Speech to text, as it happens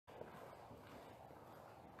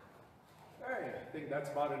I think that's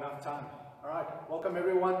about enough time. Alright, welcome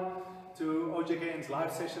everyone to OGKN's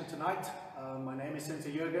live session tonight. My name is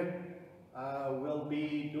Sensei Jurgen. We'll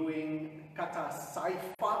be doing Kata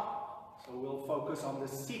Saifa, so we'll focus on the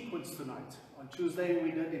sequence tonight. On Tuesday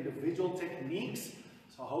we did individual techniques,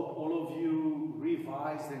 so I hope all of you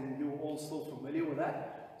revised and you're all still familiar with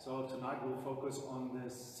that. So tonight we'll focus on the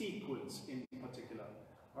sequence in particular.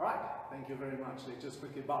 Alright, thank you very much. Let's just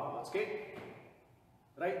quickly bow. Let's get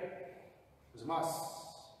right. Zmas.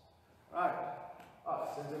 Right.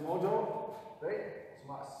 Sensei Mojo. Right.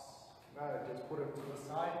 Zmas. Right. Just put it to the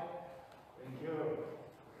side. Thank you.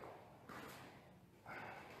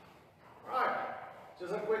 Alright.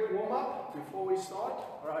 Just a quick warm up before we start.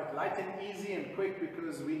 Alright. Light and easy and quick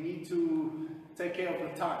because we need to take care of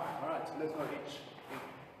the time. Alright. So let's go. Each.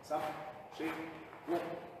 Some. Shake. Walk.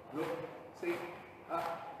 Look. See.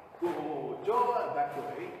 Go. Jaw. Back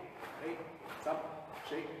to 8. 8. Some.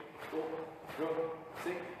 Shake. Go. Go.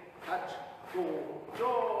 See. Touch. Go.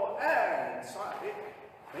 Jaw. And side.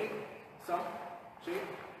 8. 8. Some. Shake.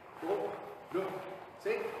 Go. Go.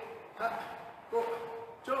 See. Touch. Go.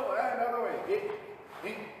 Jaw. And another way. 8.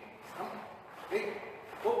 8. Some. 8.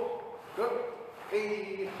 Go. Go.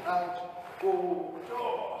 8. Touch. Go.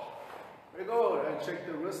 Jaw. Very good. And shake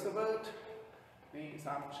the wrist a bit. 8.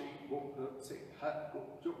 Some. Shake. Go. Go. See. Touch. Go.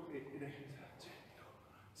 Jaw. 8. 8.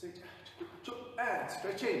 And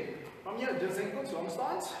stretching from here, just ankle to arm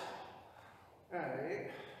stance.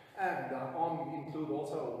 And the arm include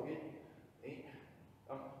also 8,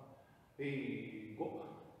 go.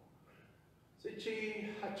 Sichi,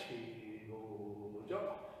 hachi, go, jump.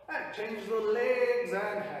 And change the legs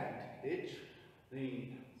and hand. Hitch,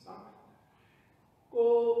 lean, some.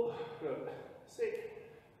 Go, good. Sit,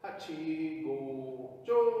 hachi, go,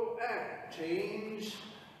 jo, and change.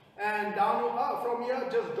 And down from here,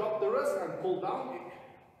 just drop the wrist and pull down.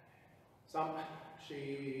 Some,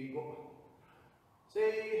 she, go.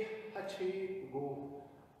 Say, hachi, go.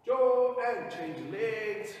 Jo, and change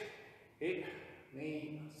legs. 8,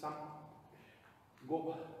 knee, some.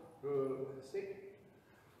 Go, sit.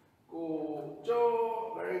 Go,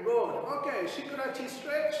 jo. Very good. Okay, shikurachi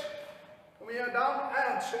stretch. From here down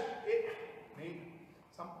and stretch. 8, knee,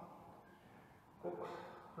 some. Go,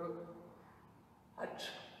 hach.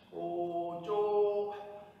 Go,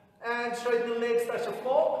 and straighten the legs, touch the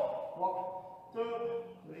floor. 1, 2,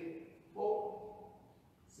 3, 4,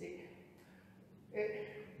 6, 8,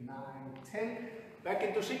 9, 10. Back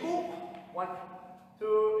into Shiku. 1,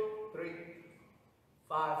 2, 3,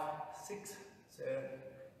 5, 6, 7,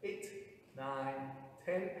 8, 9,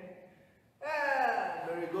 10. And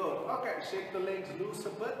very good. Okay, shake the legs loose a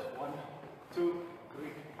bit. 1, 2, 3,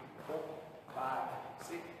 4, 5,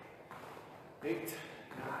 6, 8,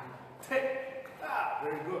 9, 10.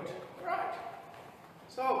 Very good. Right.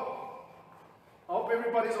 So, I hope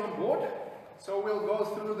everybody's on board. So we'll go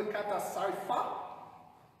through the Kata Saifa.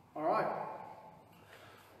 Alright.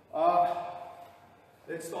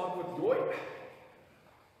 Let's start with Yoi.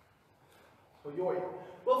 So Yoi.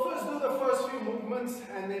 We'll first do the first few movements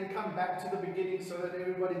and then come back to the beginning so that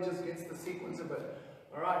everybody just gets the sequence a bit.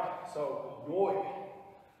 Alright, so Yoi.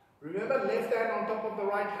 Remember, left hand on top of the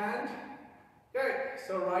right hand. Okay,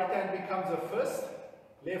 so right hand becomes a fist,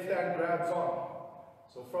 left hand grabs on.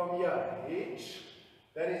 So from here, hitch,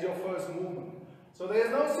 that is your first movement. So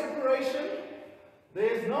there's no separation,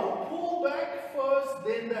 there's no pull back first,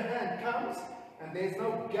 then the hand comes, and there's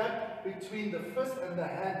no gap between the fist and the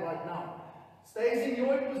hand right now. Stays in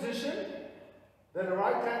your position, then the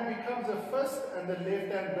right hand becomes a fist and the left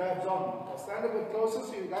hand grabs on. I'll stand a bit closer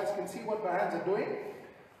so you guys can see what my hands are doing.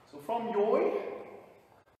 So from Yoi,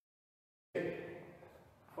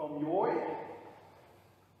 from Yoi,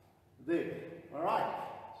 there. Alright,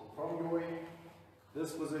 so from Yoi,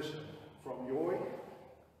 this position. From Yoi,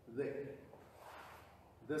 there.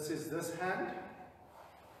 This is this hand,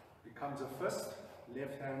 becomes a fist,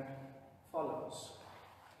 left hand follows.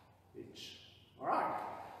 Each. Alright,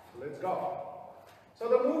 so let's go. So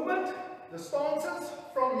the movement, the stances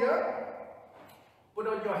from here, put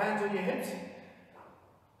on your hands on your hips.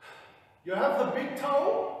 You have the big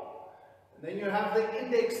toe. Then you have the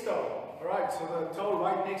index toe, alright, so the toe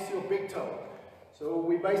right next to your big toe. So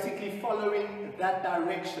we're basically following that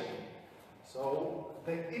direction. So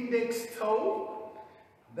the index toe,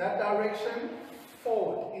 that direction,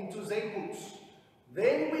 forward into Zenkutsu.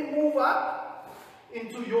 Then we move up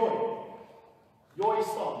into Yoi. Yoi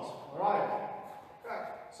stance, alright. Okay.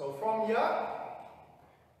 So from here,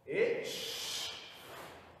 itch,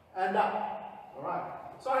 and up, alright.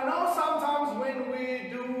 So I know sometimes when we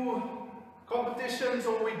do competitions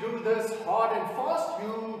or we do this hard and fast,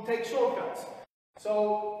 you take shortcuts.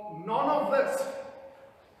 So none of this.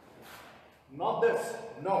 Not this.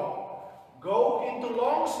 No. Go into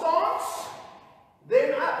long stance,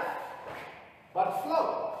 then up. But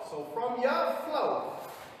flow. So from here, flow.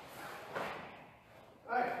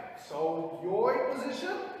 Right. So your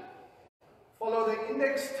position. Follow the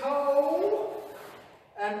index toe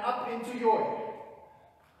and up into your.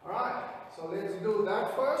 Alright. So let's do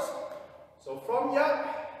that first. So from here,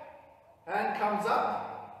 hand comes up.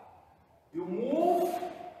 You move.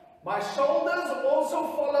 My shoulders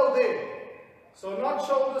also follow there. So not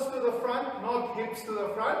shoulders to the front, not hips to the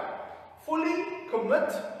front. Fully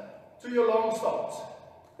commit to your long stance.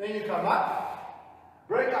 Then you come up,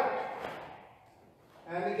 break out.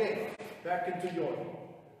 And again, back into your.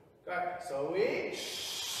 Okay, so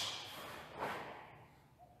each.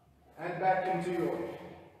 And back into your.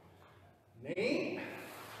 Knee.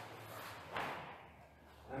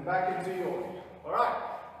 And back into your. Alright,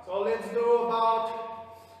 so let's do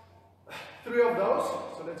about 3 of those.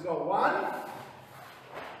 So let's go 1.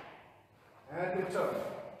 And return.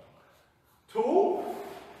 2.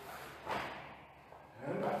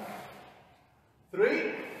 And back.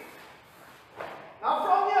 3. Now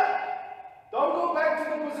from here, don't go back to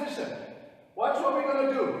the position. Watch what we're going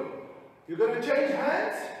to do. You're going to change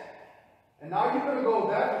hands. And now you're going to go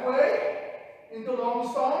that way into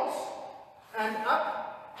long stance and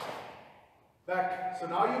up, back. So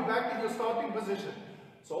now you're back in your starting position.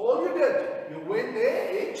 So all you did, you went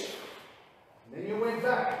there, each, and then you went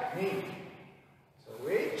back, knee. So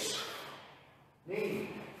each, knee.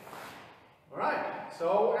 Alright,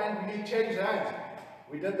 so and we changed hands.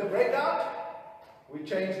 We did the breakout, we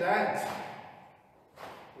changed hands.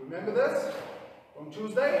 Remember this from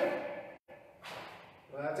Tuesday?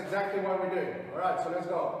 Well, that's exactly what we're doing. Alright, so let's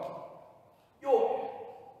go. Yo.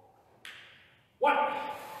 1,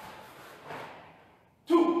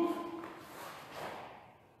 2,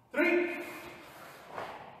 3,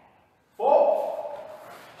 4,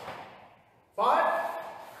 5,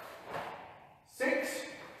 6,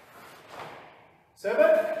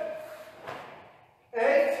 7,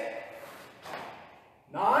 8,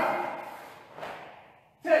 9,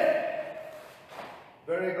 10.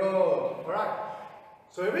 Very good. All right.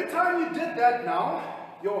 So every time you did that now,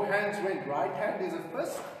 your hands went. Right hand is a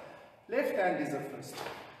first, left hand is a first.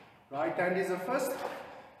 Right hand is a first,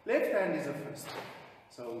 left hand is a first.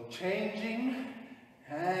 So changing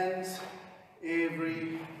hands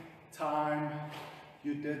every time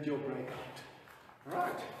you did your breakout.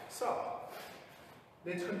 Right, so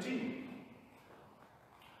let's continue.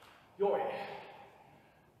 Your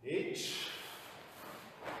each.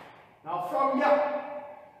 Now from here,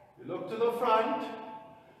 you look to the front,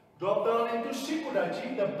 drop down into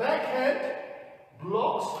Shikudachi. The back hand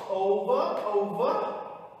blocks over,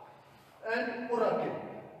 and urakin.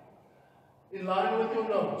 In line with your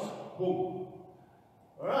nose. Boom.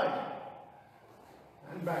 Alright.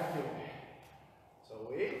 And back your way. So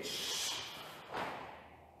each.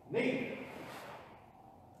 Knee.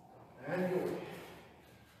 And your way.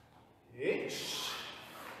 Each.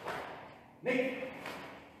 Knee.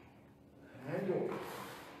 And your way.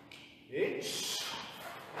 Each.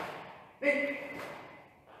 Knee.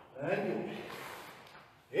 And your way.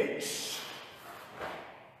 Each.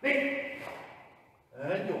 Knee.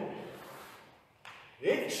 And your way.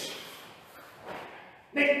 Each.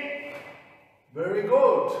 Knee. Very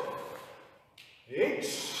good.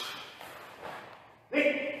 Each.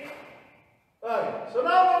 Knee. Alright, so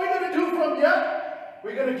now what we're going to do from here,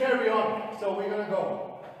 we're going to carry on. So we're going to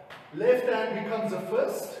go. Left hand becomes a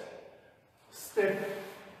first. Step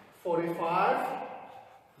 45.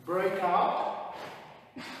 Break out.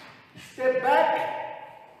 Step back.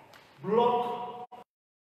 Block.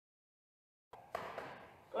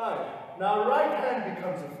 Alright, now right hand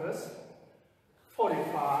becomes a first.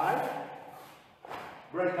 45.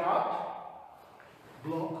 Break out.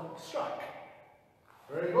 Block. Strike.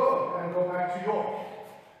 Very good. And go back to your.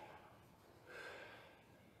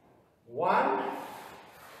 1,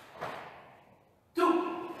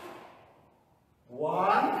 2.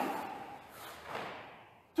 1,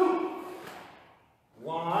 2.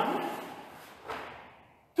 1,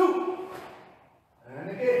 2. And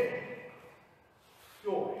again.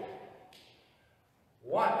 Your.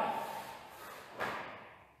 1,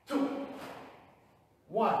 2.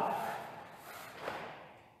 1,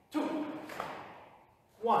 2.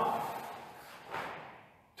 1,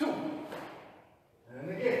 2. And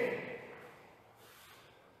again.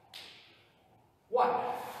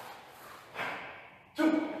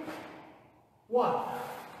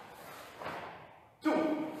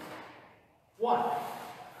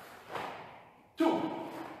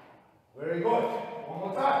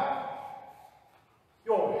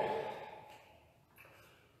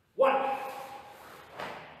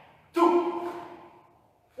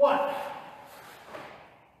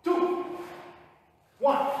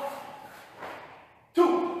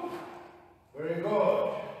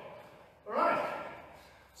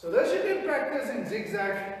 practice in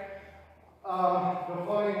zigzag the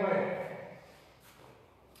following way.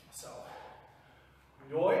 So,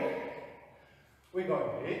 yoi, we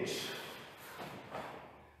go hitch,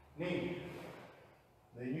 knee.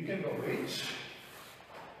 Then you can go hitch,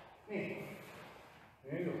 knee.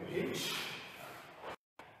 Then you go hitch,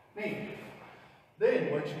 knee.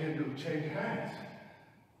 Then what you can do, change hands.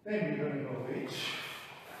 Then you're going to go hitch,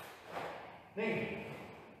 knee,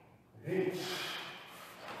 hitch,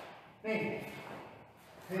 knee,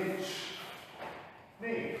 hitch,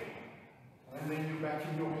 knee. And then you're back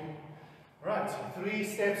in your, right, so 3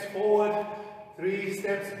 steps forward, 3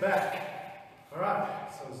 steps back.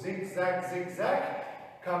 Alright, so zigzag, zigzag,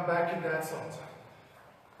 come back in that sort.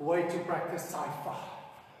 Way to practice Saifa.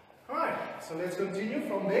 Alright, so let's continue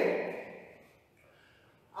from there.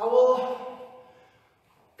 I will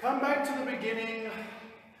come back to the beginning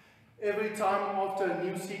every time after a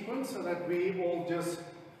new sequence so that we all just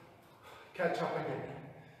catch up again.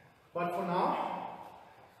 But for now,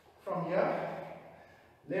 from here,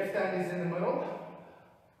 left hand is in the middle,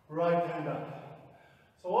 right hand up.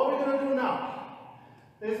 So what we're going to do now,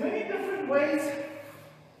 there's many different ways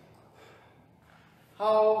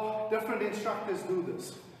how different instructors do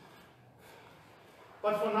this.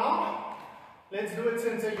 But for now, let's do it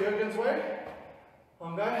Sensei Jurgen's way.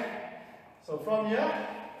 Okay? So from here,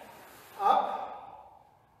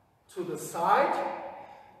 up to the side.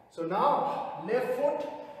 So now, left foot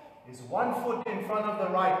is 1 foot in front of the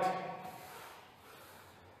right.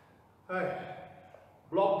 Okay.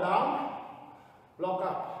 Block down, block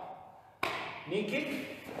up. Knee kick.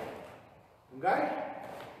 Okay?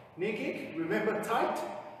 Knee kick, remember tight,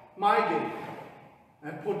 maige,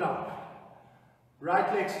 and put down.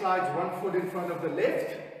 Right leg slides 1 foot in front of the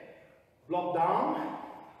left. Block down,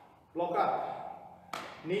 block up.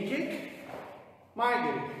 Knee kick,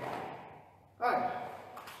 maige. Right.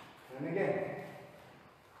 And again.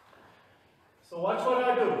 So watch what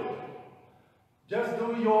I do. Just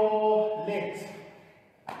do your legs.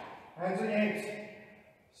 Hands on your hips.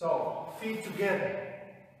 So feet together.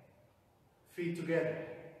 Feet together.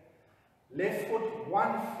 Left foot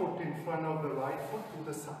 1 foot in front of the right foot to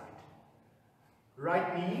the side.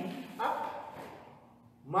 Right knee up.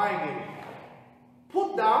 Maige.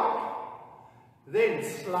 Put down. Then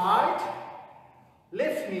slide.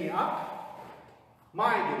 Left knee up.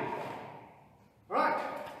 Maige. Right.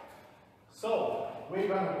 So we're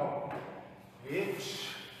gonna go hitch,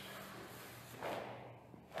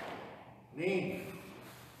 knee.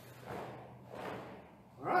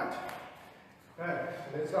 All right. Okay,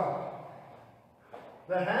 so let's go.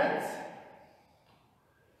 The hands,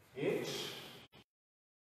 hitch.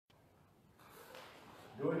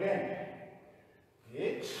 Do again.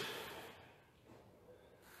 Hitch.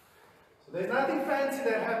 So there's nothing fancy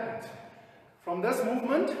that happens. From this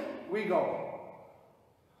movement, we go.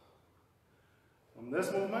 From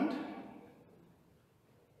this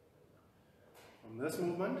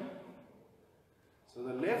movement, so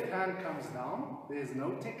the left hand comes down, there is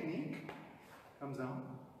no technique, comes down,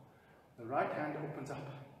 the right hand opens up,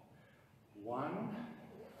 1,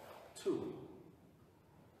 2,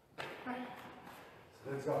 okay.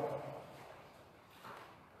 So let's go,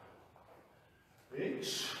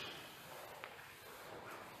 hitch,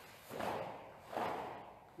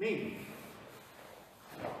 knee,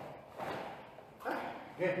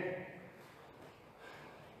 again,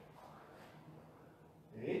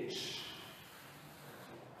 hitch,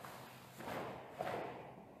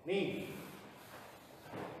 knee,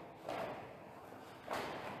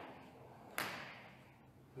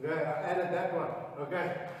 okay, I added that one, okay,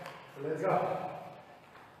 so let's go,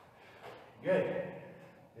 good,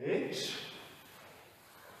 hitch,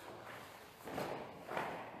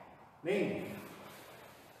 knee,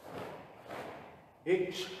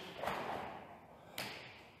 hitch,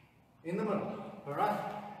 in the middle, alright,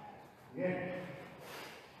 again,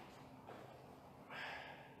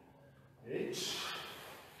 hitch,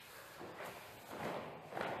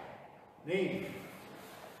 knee,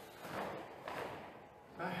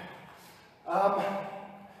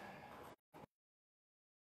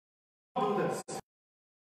 do this,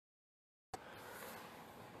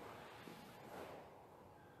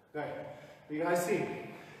 okay, you guys see,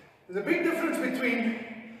 there's a big difference between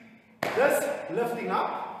this lifting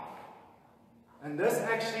up and this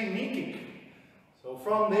actually knee kick. So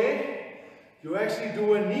from there, you actually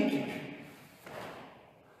do a knee kick.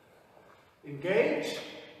 Engage,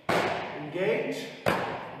 engage,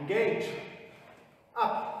 engage.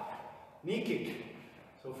 Up, knee kick.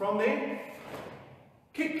 So from there,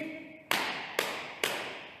 kick.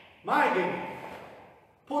 Maige.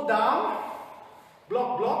 Put down,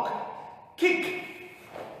 block, block, kick.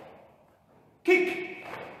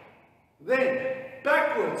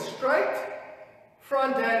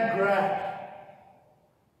 Front hand grab.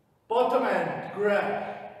 Bottom hand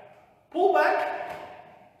grab. Pull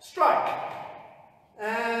back, strike,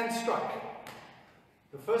 and strike.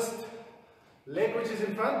 The first leg which is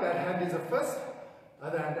in front, that hand is the first,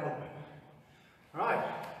 other hand open. Alright.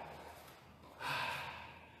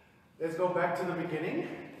 Let's go back to the beginning,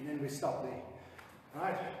 and then we stop there.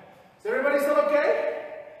 Alright. Is everybody still okay?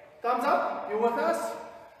 Thumbs up? You with us?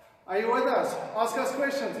 Are you with us? Ask us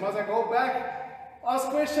questions. Must I go back? Ask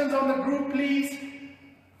questions on the group, please.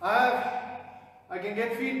 I can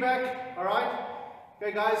get feedback. Alright?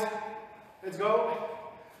 Okay, guys. Let's go.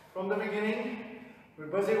 From the beginning. We're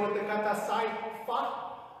busy with the kata Saifa.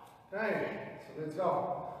 Okay. So let's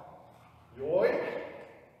go. Yoi.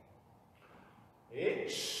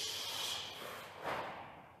 H.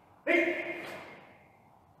 Hey.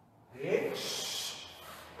 H.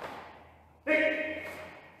 Hey.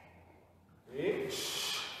 H.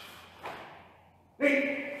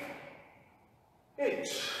 Hey.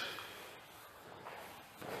 H.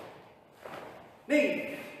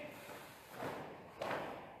 Knee.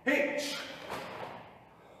 H.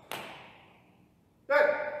 Good.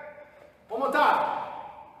 One more time.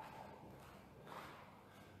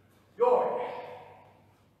 Your.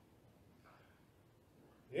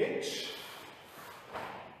 H.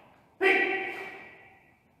 Hey.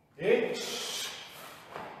 H.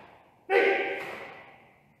 Hey.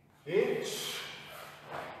 H.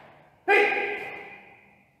 Hey.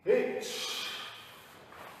 H.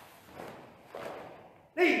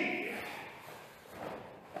 Hey.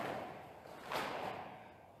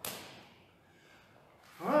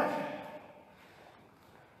 All right.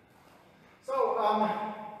 So,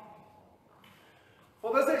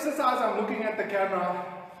 for this exercise, I'm looking at the camera,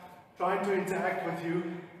 trying to interact with you,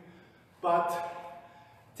 but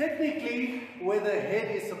technically, where the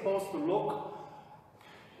head is supposed to look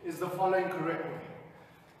is the following correct way.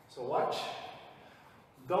 So watch.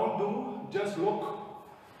 Don't do, just look.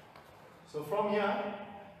 So from here,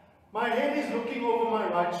 my head is looking over my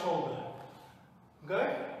right shoulder,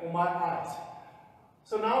 okay, or my eyes.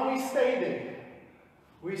 So now we stay there.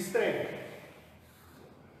 We stay.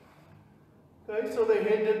 Okay, so the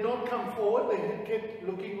head did not come forward, the head kept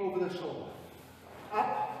looking over the shoulder.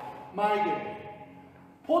 Up, migraine.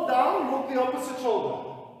 Pull down, look the opposite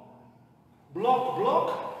shoulder. Block,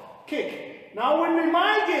 block, kick. Now when we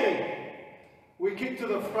migrate, we kick to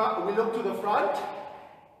the front, we look to the front,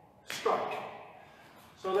 strike.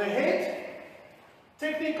 So the head,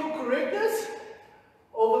 technical correctness,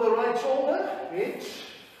 over the right shoulder, H,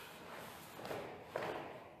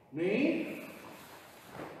 knee.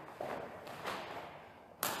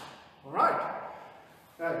 All right.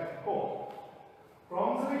 Okay, cool.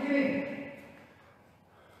 From the beginning,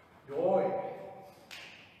 joy.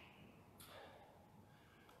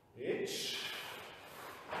 H,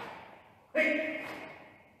 hey,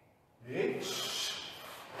 H,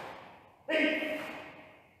 hey,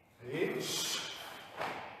 H,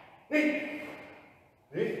 hey,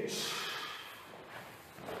 H,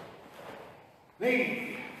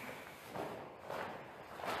 knee.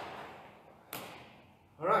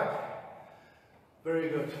 All right, very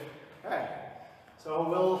good. Okay, so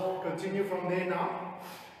we'll continue from there now.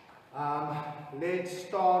 Let's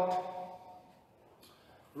start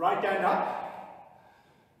right hand up,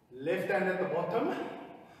 left hand at the bottom,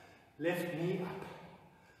 left knee up.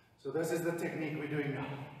 So this is the technique we're doing now.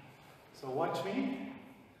 So watch me,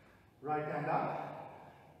 right hand up,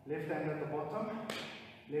 left hand at the bottom,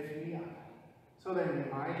 left knee up. So then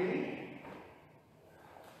migraine,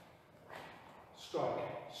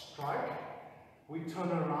 strike, strike, we turn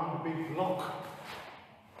around, big block,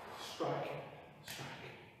 strike, strike.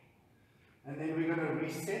 And then we're going to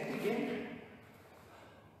reset again,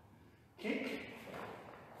 kick,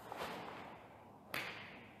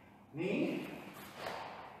 knee,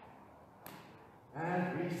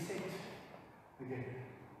 and reset again.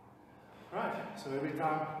 Right, so every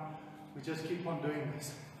time we just keep on doing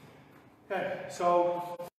this. Okay,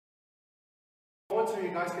 so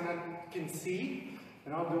you guys can see,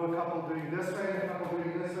 and I'll do a couple doing this way and a couple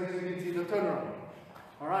doing this way so you can see the turnaround.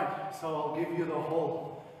 Alright, so I'll give you the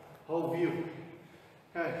whole view.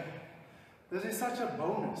 Okay, this is such a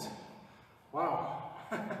bonus. Wow.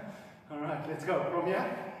 Alright, let's go. From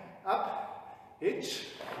here, up, H,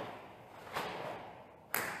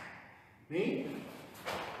 knee,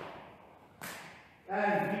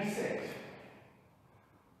 and reset.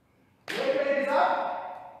 Left leg is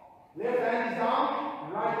up, left hand is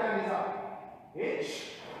down, right hand is up. H,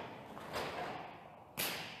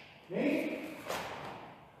 knee,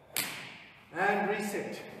 and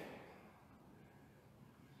reset.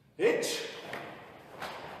 H,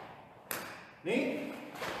 knee,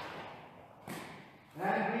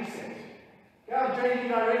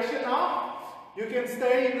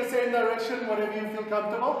 stay in the same direction, whatever you feel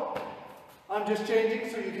comfortable. I'm just changing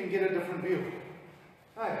so you can get a different view.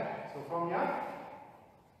 Okay, so from here,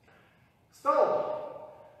 still,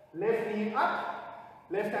 left knee up,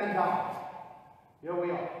 left hand down. Here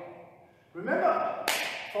we are. Remember,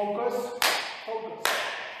 focus, focus,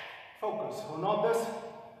 focus. So not this,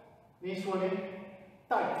 knee swinging,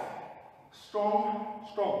 tight, strong,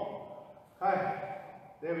 strong. Okay,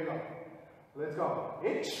 there we go. Let's go.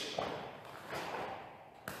 Hitch,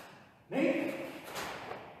 knee,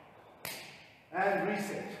 and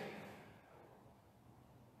reset.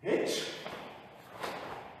 Hitch,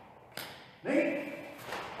 knee,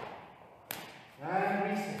 and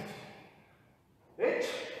reset. Hitch,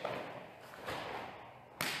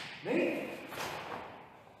 knee,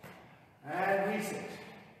 and reset.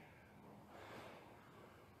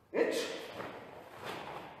 Hitch,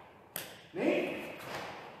 knee.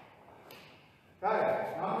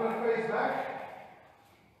 Okay, now I'm going to face back.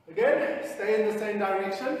 Again, stay in the same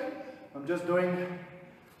direction. I'm just doing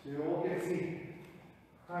so you all can see.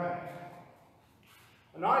 Okay.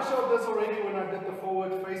 And I showed this already when I did the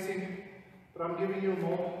forward facing, but I'm giving you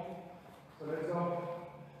more. So let's go.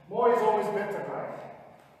 More is always better, right?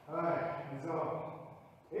 Alright, let's go.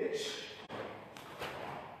 Hitch.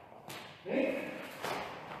 Knee.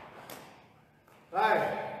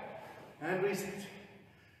 Right. And reset.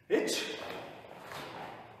 Hitch.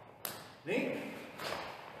 Knee.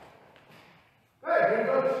 Okay, very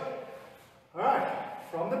good. Alright,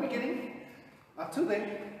 from the beginning up to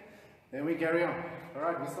there, then we carry on.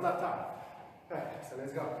 Alright, we still have time. Okay, so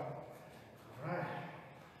let's go. Alright.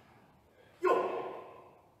 Yo!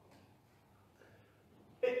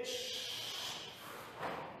 Hitch.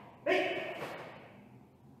 Hey!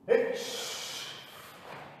 Hitch.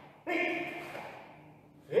 Hey!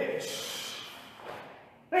 Hitch.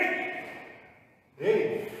 Hey!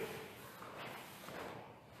 Hey!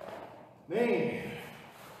 Knee.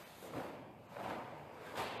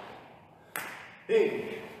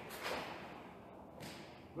 Hey.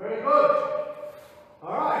 Very good.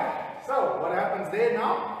 Alright, so what happens there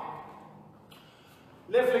now?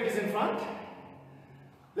 Left leg is in front.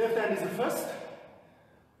 Left hand is the first.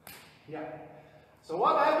 Yeah. So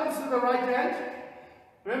what happens to the right hand?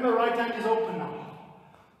 Remember, right hand is open now.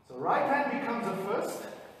 So right hand becomes the first.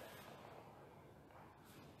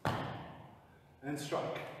 And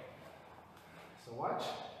strike. So watch.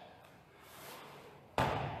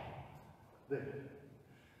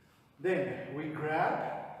 Then we grab,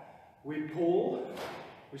 we pull,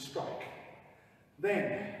 we strike.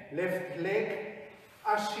 Then left leg,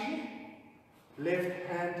 ashi, left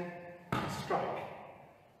hand, strike.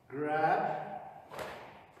 Grab,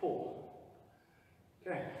 pull.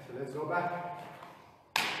 Okay, so let's go back.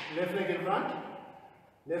 Left leg in front,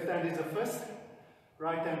 left hand is the first,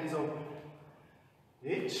 right hand is open.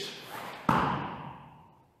 Hitch,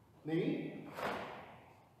 knee,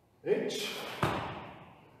 hitch,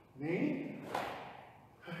 knee.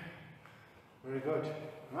 Very good.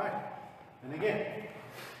 Right. And again.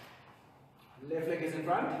 Left leg is in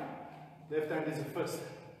front. Left hand is the first.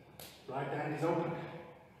 Right hand is open.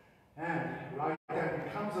 And right hand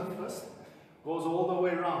becomes the first. Goes all the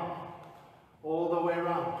way around. All the way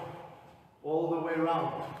around. All the way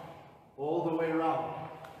around. All the way around.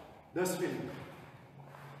 This feeling.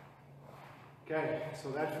 Okay,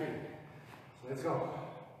 so that feeling. So let's go.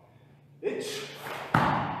 Hitch.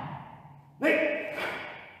 Knee.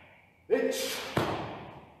 Hitch.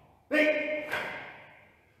 Knee.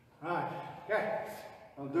 Right, okay.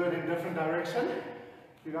 I'll do it in different direction.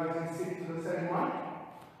 You guys can stick to the same one.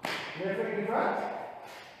 Left leg in front.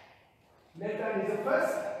 Left hand is the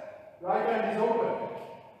first. Right hand is open.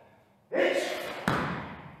 Hitch.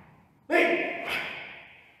 Knee.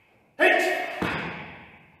 Hitch.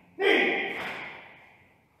 Knee.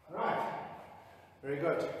 Alright. Very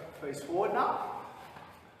good. Face forward now.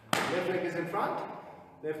 Left leg is in front.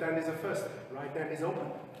 Left hand is the first. Right hand is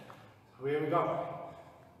open. So here we go.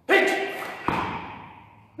 Hitch.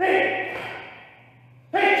 Knee.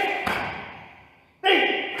 Hitch.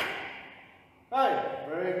 Knee. Hi.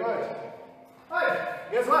 Very good. Hi.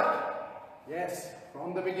 Guess what? Yes.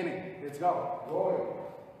 From the beginning. Let's go. Yo.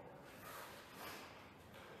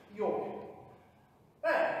 Yo.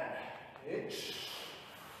 And hitch.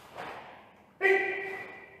 Hey.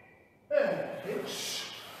 And hitch.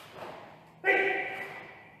 Hey.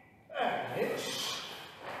 And hitch.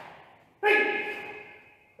 Hey.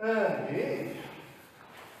 And hey.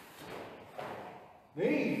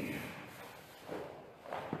 Knee.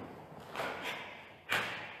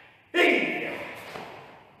 Hey.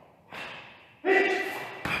 Hitch.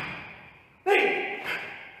 Hey.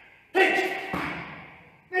 Hitch.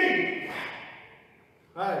 Knee.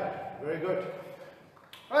 Right, very good.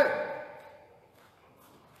 Right.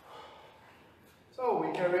 So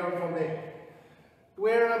we carry on from there.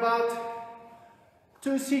 We're about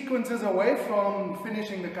 2 sequences away from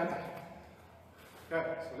finishing the kata. Okay,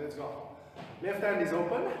 so let's go. Left hand is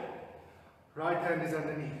open, right hand is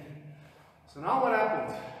underneath. So now what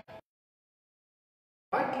happens?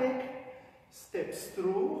 Right leg steps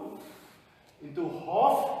through into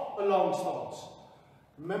half a long stance.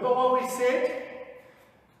 Remember what we said?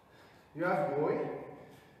 You have Goju,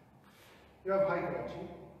 you have high Goju,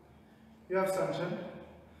 you have Sanshin,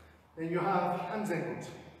 then you have hands ankles,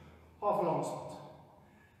 half a long stance.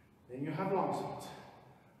 Then you have long stance.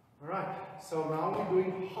 Alright, so now we're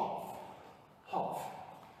doing half, half.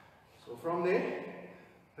 So from there,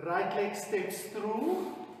 right leg steps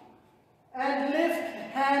through and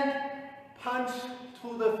left hand punch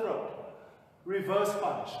to the throat. Reverse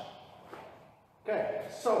punch. Okay,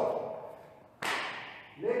 so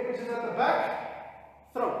leg which is at the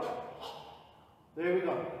back, throat. There we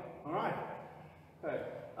go. Alright. Okay.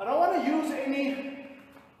 I don't want to use any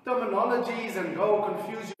terminologies and go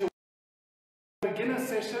confuse you. Beginner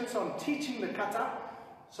session, so I'm teaching the kata.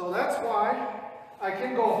 So that's why I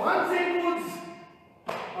can go hands inwards.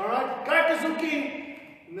 Alright, Kaikazuki.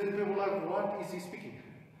 And then people are like, what is he speaking?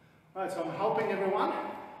 Alright, so I'm helping everyone.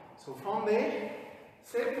 So from there,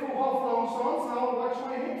 step through half long stance. Now watch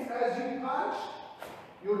my hips. As you punch,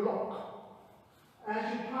 you lock.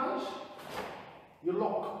 As you punch, you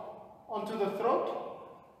lock onto the throat.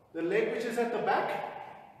 The leg which is at the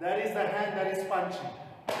back, that is the hand that is punching.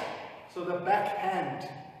 So the back hand,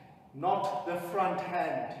 not the front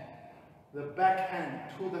hand. The back hand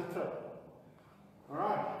to the throat.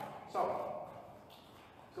 Alright, so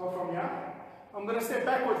go from here. I'm going to step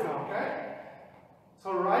backwards now, okay?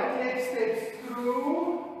 So right leg steps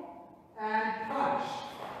through and punch.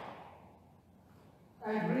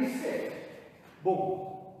 And reset.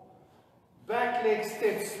 Boom. Back leg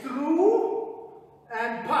steps through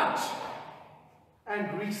and punch.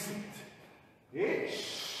 And reset.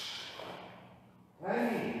 Hitch.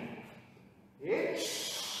 And knee.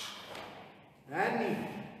 Hitch. And knee.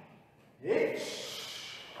 Hitch.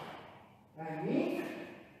 And knee.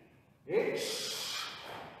 Hitch.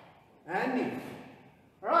 And knee.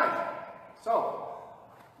 Alright. So,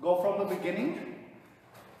 go from the beginning.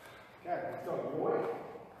 Okay, let's go. Boy.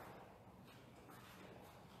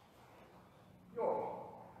 Yo.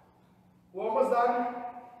 One was done.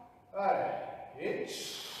 Alright. Hitch.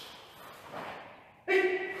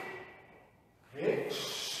 Hey. Hitch.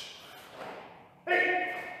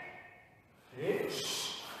 Hey. Hitch.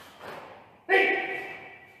 Hey.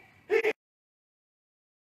 Hey.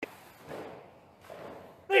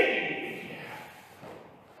 Hey.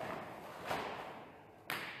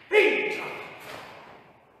 Hey.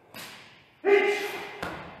 Hitch.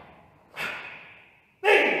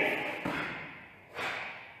 Hey.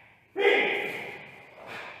 Hey.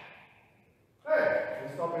 Hey. We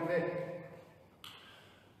stop it there.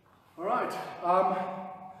 Alright,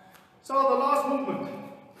 so the last movement,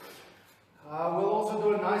 we'll also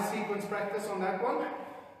do a nice sequence practice on that one.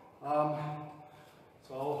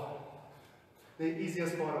 So the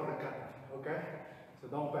easiest part of the kata, okay? So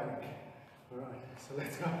don't panic. Alright, so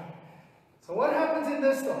let's go. So what happens in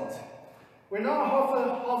this stance? We're now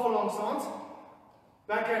half a long stance.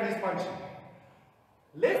 Backhand is punching.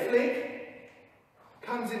 Left leg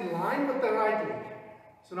comes in line with the right leg.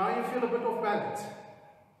 So now you feel a bit off balance.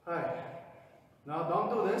 Alright, now don't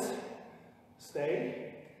do this,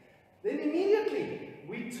 stay, then immediately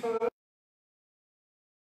we turn.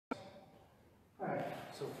 Alright,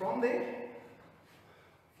 so from there,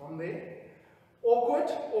 awkward,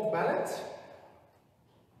 off balance,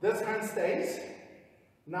 this hand stays,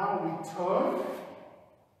 now we turn,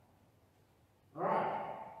 alright,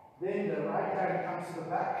 then the right hand comes to the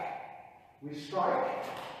back, we strike,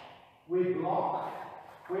 we block,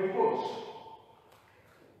 we push.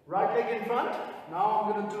 Right leg in front. Now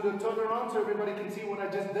I'm going to do the turnaround so everybody can see what I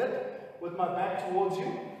just did with my back towards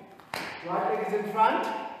you. Right leg is in front.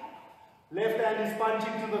 Left hand is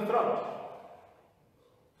punching to the throat.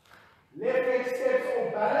 Left leg steps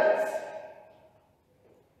off balance.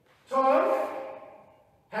 Turn.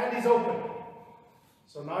 Hand is open.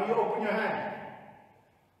 So now you open your hand.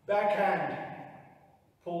 Back hand.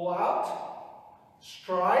 Pull out.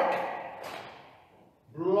 Strike.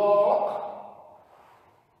 Block.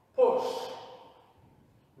 Push.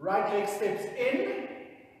 Right leg steps in,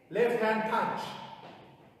 left hand punch.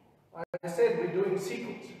 I said we're doing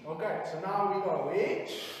sequence. Okay, so now we go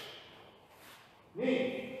hitch,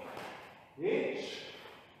 knee, hitch,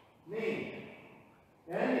 knee,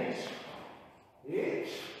 and hitch, hitch,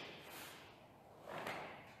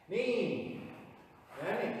 knee,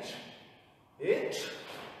 and hitch,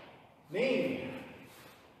 knee,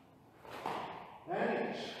 and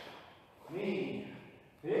hitch, knee,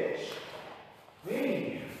 hitch,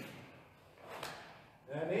 knee,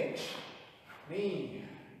 and hitch, knee,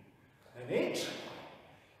 and hitch.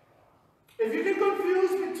 If you get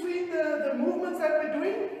confused between the movements that we're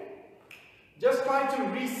doing, just try to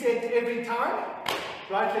reset every time.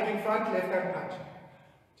 Right leg in front, left hand punch.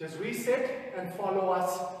 Just reset and follow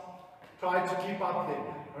us. Try to keep up then.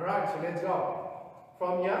 Alright, so let's go.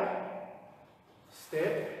 From here,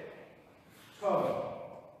 step, turn,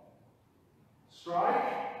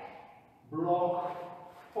 strike,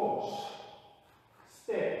 block, push,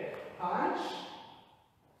 step, punch,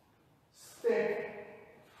 step,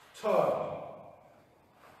 turn,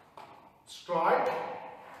 strike,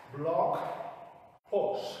 block,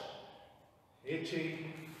 push,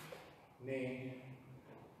 hitchy, knee,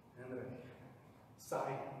 and ready.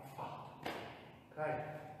 Saifa. Okay.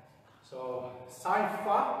 So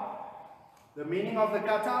Saifa, the meaning of the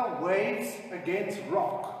kata, waves against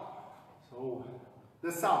rock. So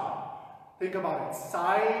the sound. Think about it.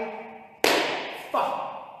 Saifa.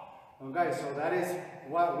 Okay, so that is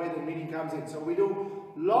where the meaning comes in. So we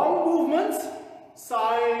do long movements,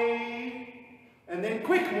 sai, and then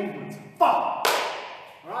quick movements, fa.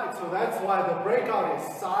 Alright, so that's why the breakout is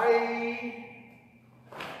sai,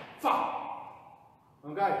 fa.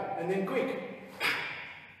 Okay, and then quick.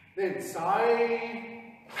 Then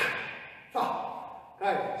sai, fa.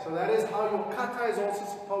 Okay, so that is how your kata is also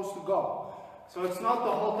supposed to go. So it's not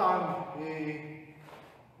the whole time,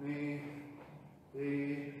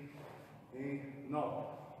 no.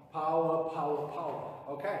 Power, power, power.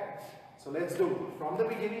 Okay, so let's do it from the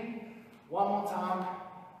beginning. One more time,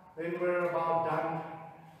 then we're about done.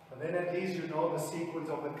 And then at least you know the sequence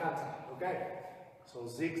of the kata. Okay, so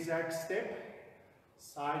zigzag step,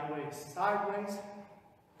 sideways, sideways,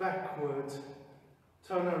 backwards,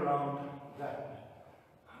 turn around, that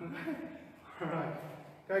way. Alright,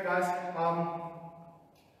 okay guys,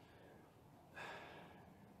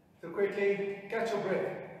 so quickly catch your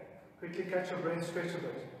breath. Quickly catch your breath, stretch your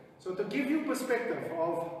breath. So to give you perspective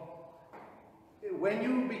of when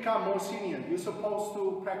you become more senior, you're supposed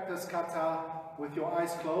to practice kata with your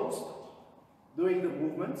eyes closed, doing the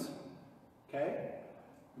movements, okay?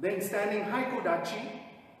 Then standing haikudachi,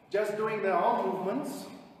 just doing the arm movements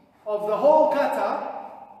of the whole kata,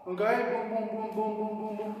 okay? Boom, boom, boom, boom, boom,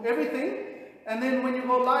 boom, boom, everything. And then when you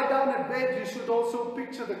go lie down at bed, you should also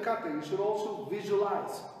picture the kata. You should also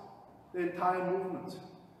visualize the entire movement.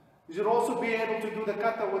 You should also be able to do the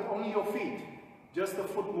kata with only your feet, just the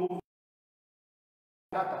foot movement.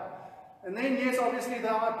 Kata. And then yes, obviously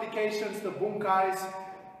there are applications, the bunkais,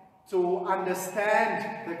 to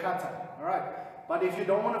understand the kata. Alright. But if you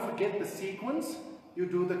don't want to forget the sequence, you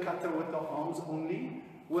do the kata with the arms only,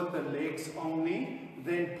 with the legs only,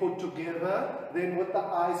 then put together, then with the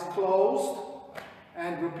eyes closed,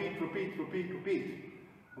 and repeat, repeat, repeat, repeat.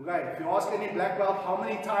 Okay, if you ask any black belt how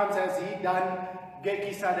many times has he done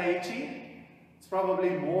Geki Sadaichi, it's probably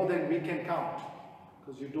more than we can count.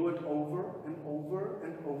 Because you do it over and over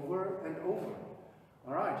and over and over.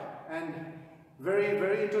 Alright, and very,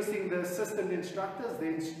 very interesting, the assistant instructors,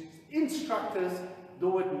 the instructors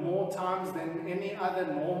do it more times than any other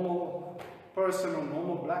normal person or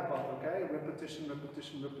normal black belt, okay? Repetition,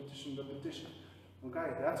 repetition, repetition, repetition.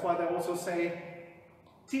 Okay, that's why they also say,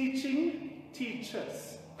 teaching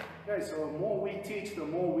teaches. Okay, so the more we teach, the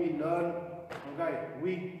more we learn. Okay,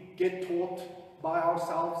 we get taught by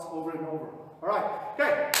ourselves over and over. Alright,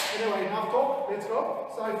 okay, anyway, enough talk, let's go.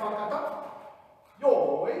 Saifa Kata.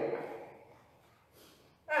 Yoi.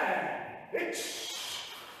 And hitch.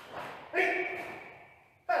 Hit.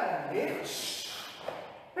 And hitch.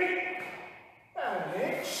 Hit. And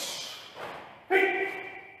hitch. Hit.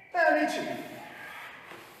 And hitch.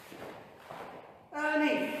 And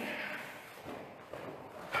hit.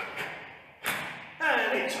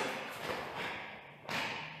 And hitch.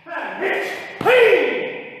 And hitch.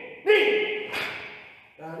 Hey! Knee.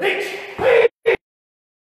 And hitch. Hey!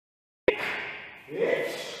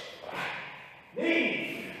 Hitch.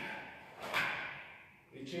 Knee.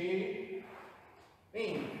 Hitchy.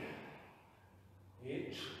 Knee.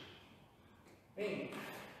 Hitch. Knee.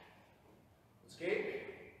 Escape.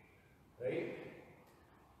 Right.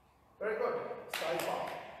 Very good. Saifa.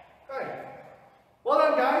 Okay. Well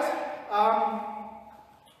done, guys.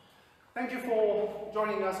 Thank you for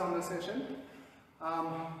joining us on this session.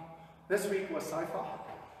 This week was Saifa.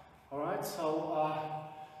 Alright, so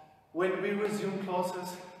when we resume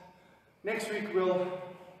classes, next week we'll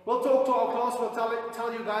talk to our class, we'll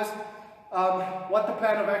tell you guys what the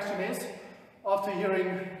plan of action is after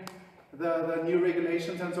hearing the new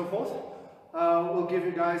regulations and so forth. We'll give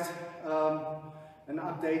you guys an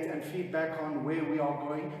update and feedback on where we are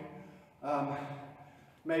going.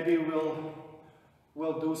 Maybe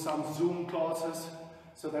we'll do some Zoom classes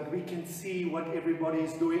so that we can see what everybody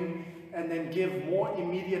is doing and then give more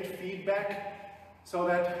immediate feedback, so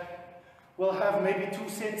that we'll have maybe 2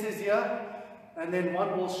 senseis here, and then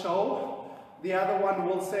one will show, the other one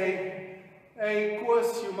will say, hey,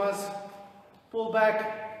 Koos, you must pull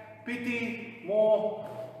back, PT, more,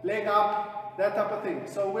 leg up, that type of thing.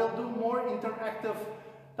 So we'll do more interactive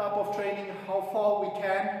type of training, how far we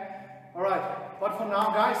can. Alright, but for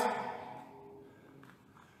now guys,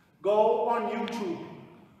 go on YouTube,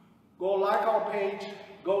 go like our page,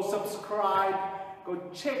 go subscribe, go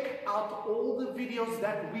check out all the videos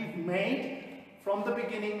that we've made from the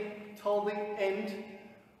beginning till the end.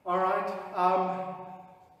 Alright,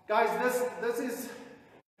 guys, this is,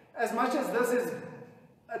 as much as this is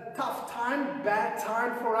a tough time, bad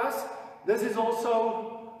time for us, this is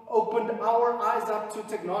also opened our eyes up to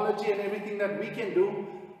technology and everything that we can do.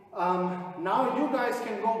 Now you guys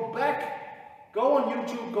can go back, go on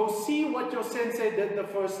YouTube, go see what your sensei did the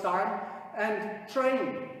first time and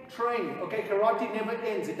train. Okay, karate never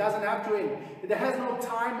ends. It doesn't have to end. It has no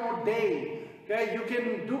time or day. Okay, you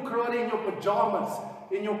can do karate in your pajamas,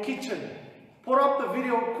 in your kitchen. Put up the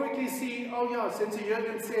video, quickly see, oh yeah, Sensei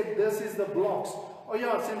Jurgen said this is the blocks. Oh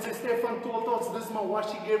yeah, Sensei Stefan taught us this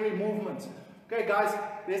mawashigiri movements. Okay guys,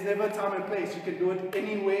 there's never time and place. You can do it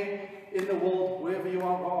anywhere in the world, wherever you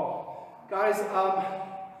are. Guys,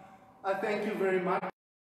 I thank you very much.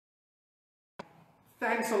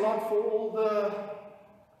 Thanks a lot for all the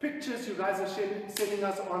pictures you guys are sending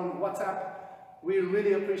us on WhatsApp. We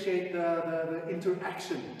really appreciate the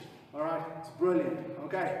interaction. Alright, it's brilliant.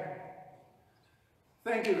 Okay.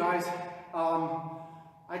 Thank you guys.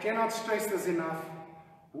 I cannot stress this enough.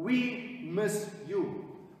 We miss you.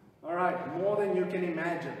 Alright, more than you can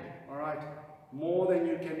imagine. Alright, more than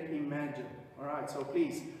you can imagine. Alright, so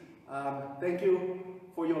please, thank you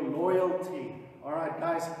for your loyalty. Alright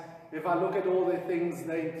guys, if I look at all the things,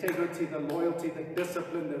 the integrity, the loyalty, the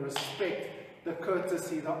discipline, the respect, the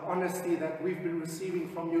courtesy, the honesty that we've been receiving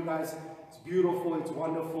from you guys, it's beautiful, it's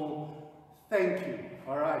wonderful. Thank you.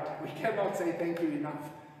 Alright, we cannot say thank you enough.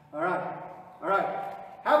 Alright.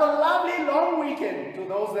 Have a lovely long weekend to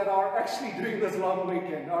those that are actually doing this long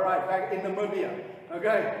weekend. Alright, back in Namibia.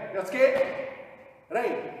 Okay, let's get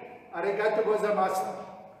ready. Arigato gozaimasu.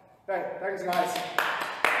 Okay, thanks guys.